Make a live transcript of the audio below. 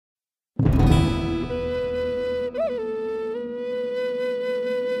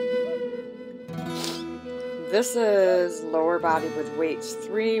This is lower body with weights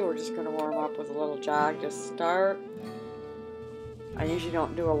 3. We're just going to warm up with a little jog to start. I usually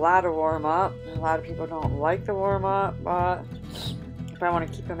don't do a lot of warm up. A lot of people don't like the warm up, but if I want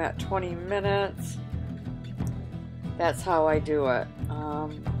to keep them at 20 minutes, that's how I do it.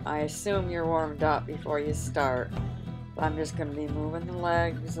 I assume you're warmed up before you start. I'm just going to be moving the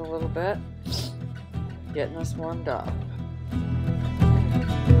legs a little bit, getting us warmed up.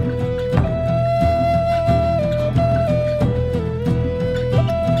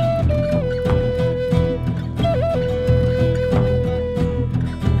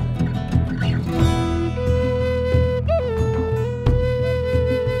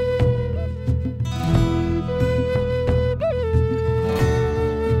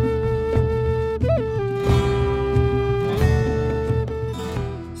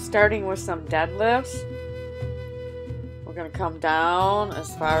 Starting with some deadlifts. We're going to come down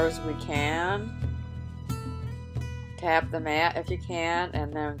as far as we can. Tap the mat if you can,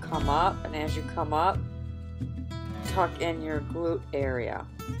 and then come up. And as you come up, tuck in your glute area.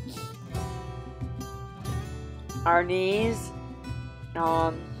 Our knees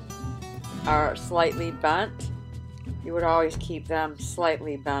are slightly bent. You would always keep them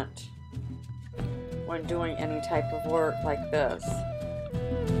slightly bent when doing any type of work like this.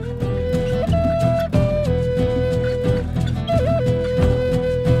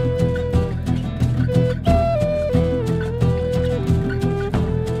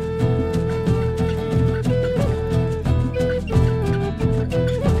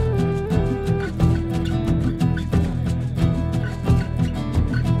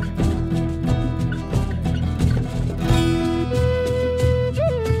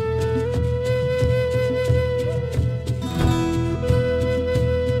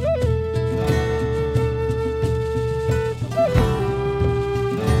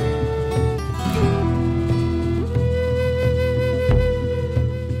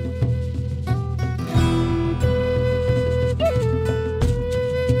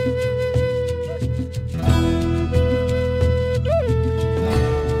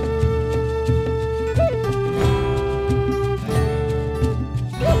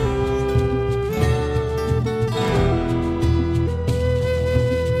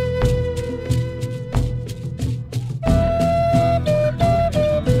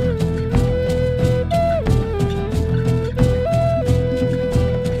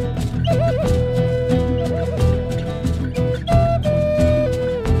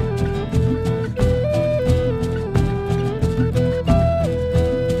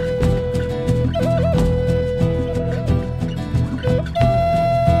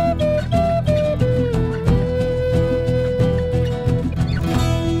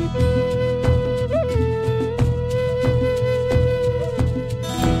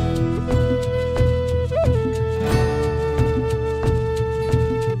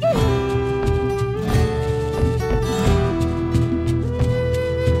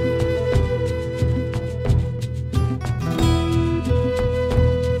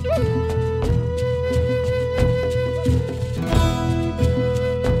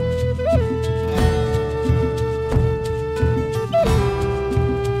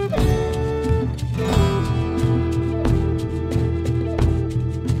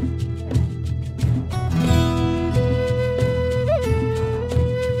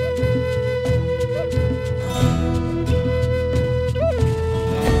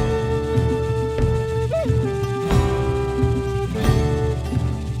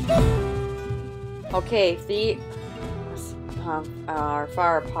 Okay, feet are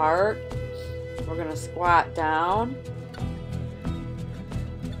far apart. We're going to squat down.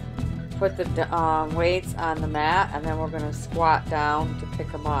 Put the weights on the mat, and then we're going to squat down to pick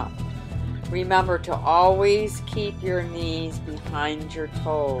them up. Remember to always keep your knees behind your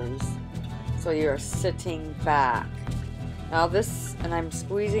toes so you're sitting back. Now and I'm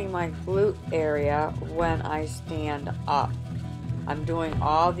squeezing my glute area when I stand up. I'm doing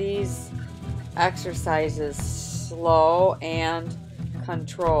all these exercises slow and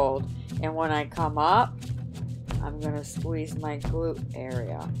controlled, and when I come up, I'm going to squeeze my glute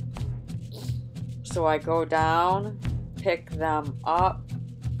area. So I go down, pick them up,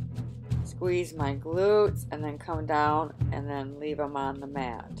 squeeze my glutes, and then come down and then leave them on the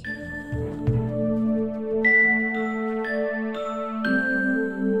mat.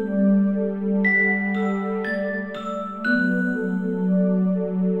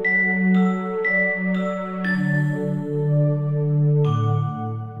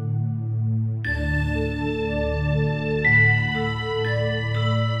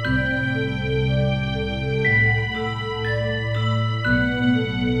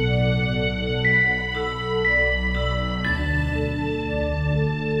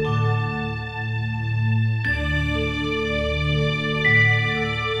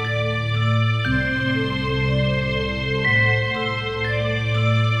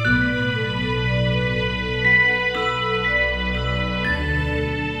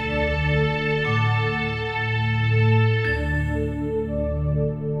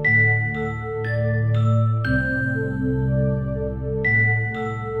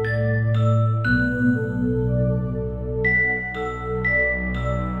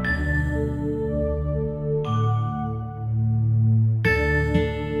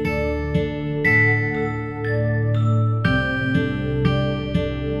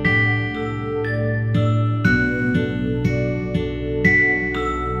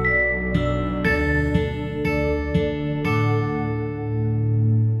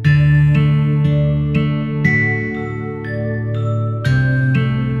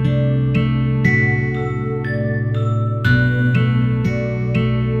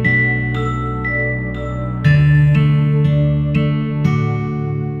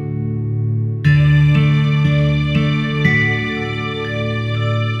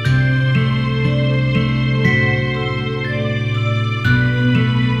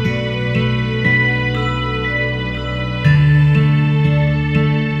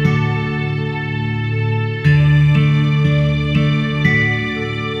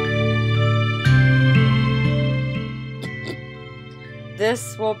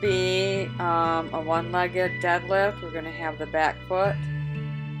 this will be a one-legged deadlift. We're going to have the back foot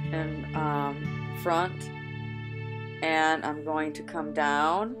in front, and I'm going to come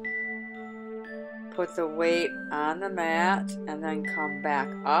down, put the weight on the mat, and then come back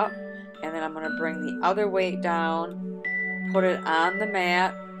up, and then I'm going to bring the other weight down, put it on the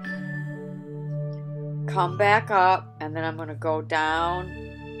mat, come back up, and then I'm going to go down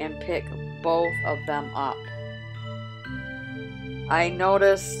and pick both of them up. I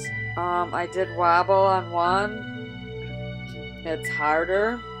noticed I did wobble on one. It's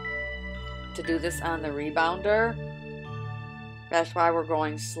harder to do this on the rebounder. That's why we're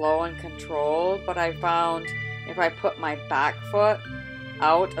going slow and controlled. But I found if I put my back foot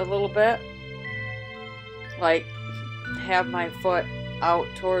out a little bit, like have my foot out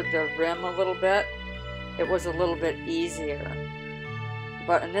toward the rim a little bit, it was a little bit easier.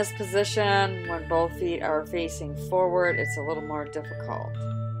 But in this position, when both feet are facing forward, it's a little more difficult.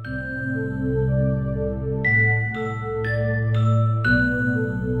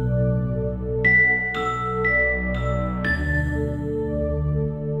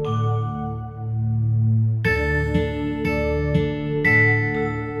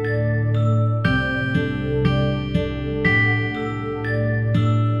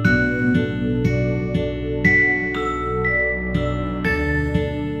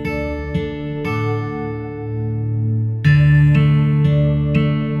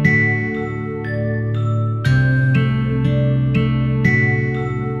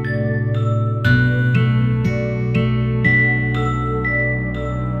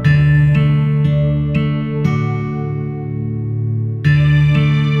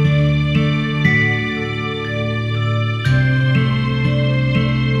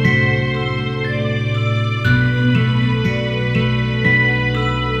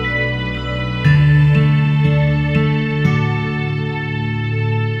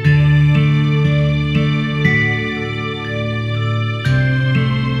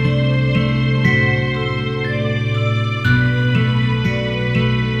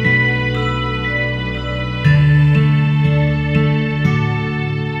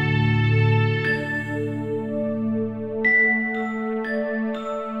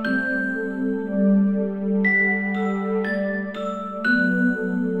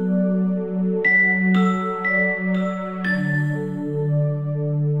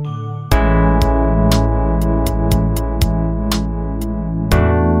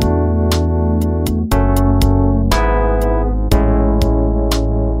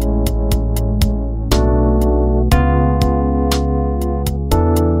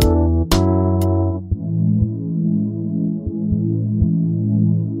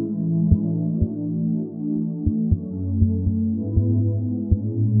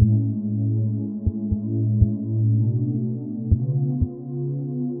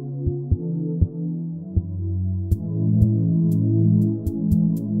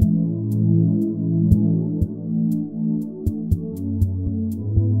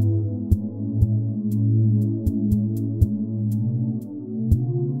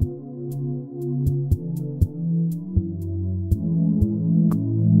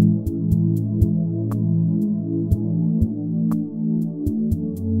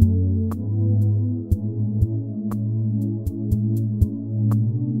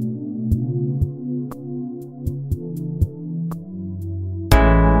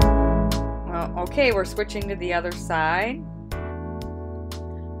 Okay, we're switching to the other side.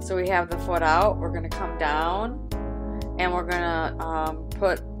 So we have the foot out. We're going to come down and we're going to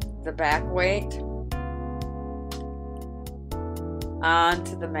put the back weight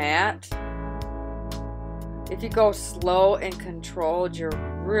onto the mat. If you go slow and controlled, you're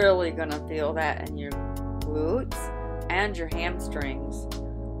really going to feel that in your glutes and your hamstrings.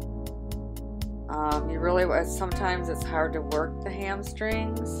 Sometimes it's hard to work the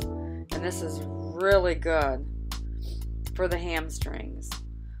hamstrings, and this is really good for the hamstrings.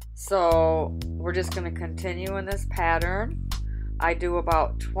 So we're just going to continue in this pattern. I do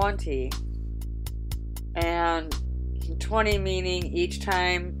about 20, and 20 meaning each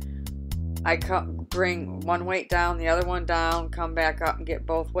time I bring one weight down, the other one down, come back up and get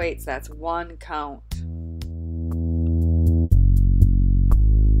both weights. That's one count.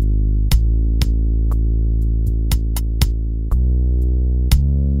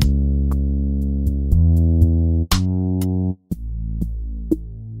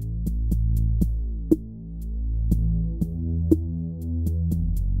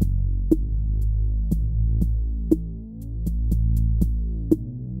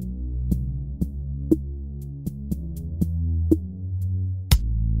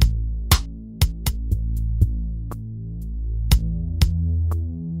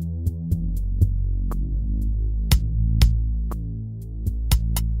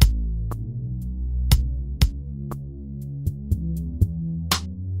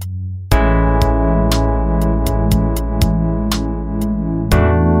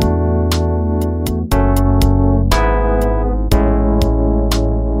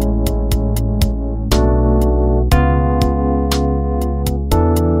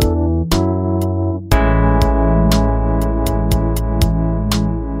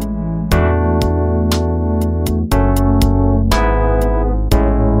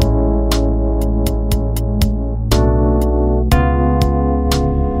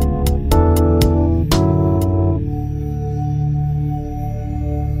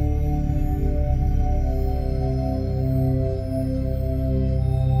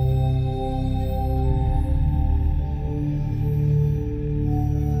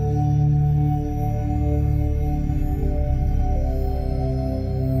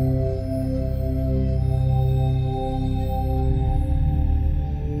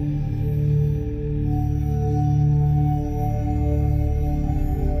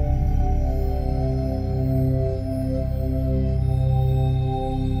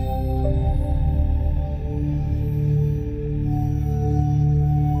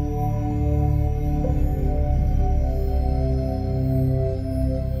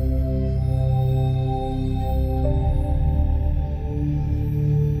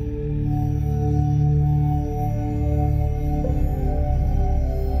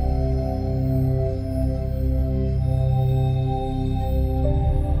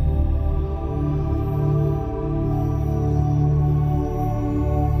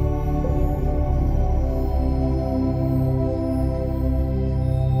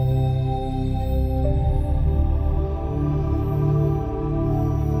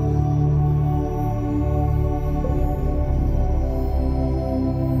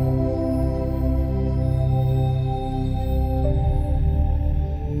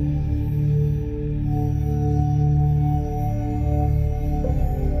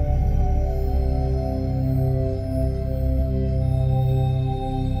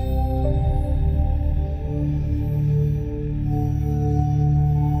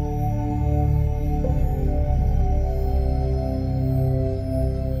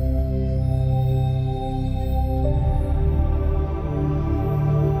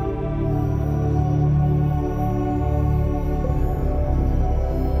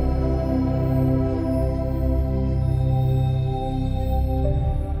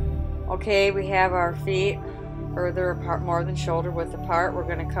 Okay, we have our feet further apart, more than shoulder width apart. We're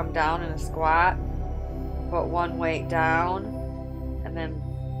going to come down in a squat, put one weight down, and then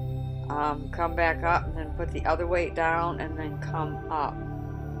come back up, and then put the other weight down, and then come up.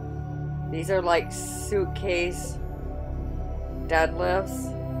 These are like suitcase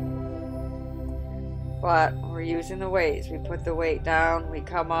deadlifts, but we're using the weights. We put the weight down, we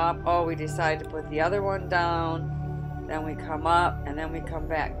come up. Oh, we decide to put the other one down, then we come up, and then we come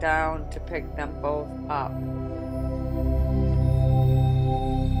back down to pick them both up.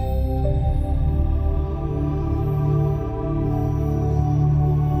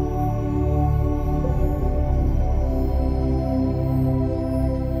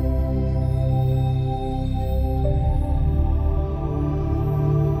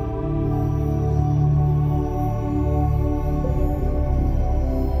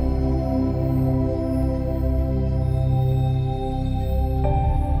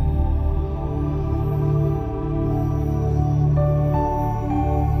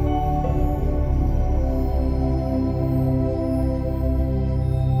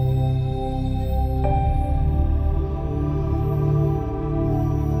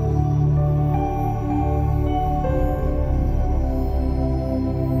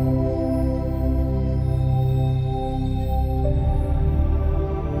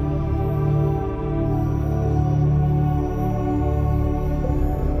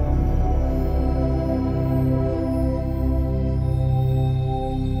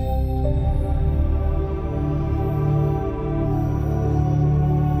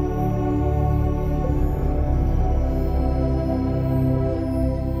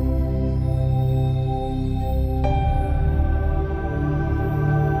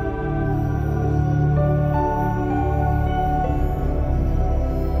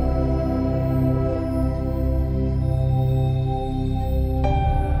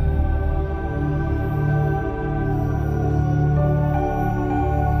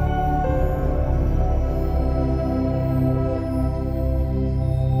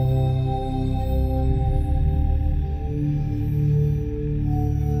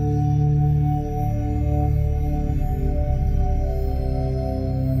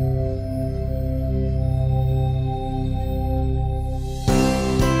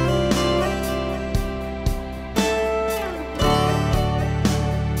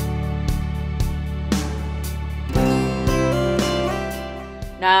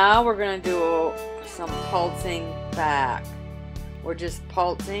 Now we're going to do some pulsing back. We're just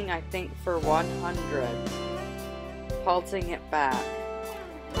pulsing, I think, for 100. Pulsing it back.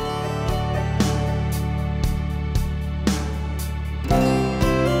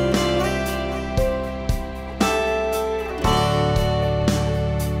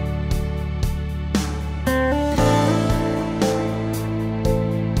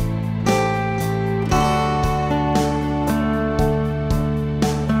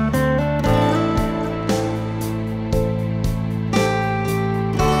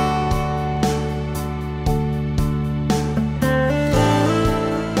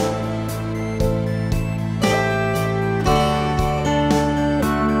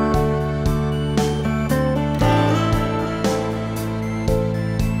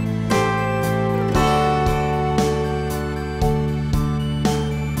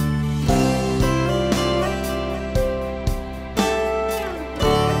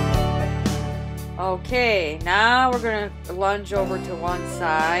 Okay, now we're going to lunge over to one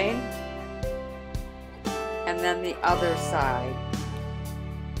side and then the other side.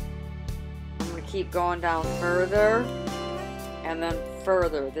 I'm going to keep going down further and then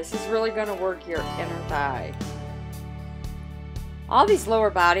further. This is really going to work your inner thigh. All these lower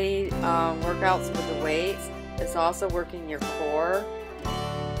body workouts with the weights is also working your core.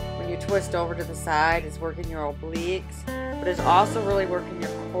 When you twist over to the side, it's working your obliques, but it's also really working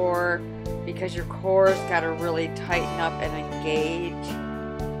your core, because your core's got to really tighten up and engage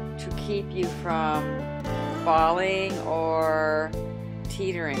to keep you from falling or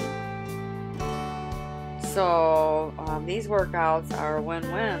teetering. So these workouts are a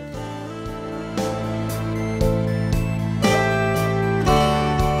win-win.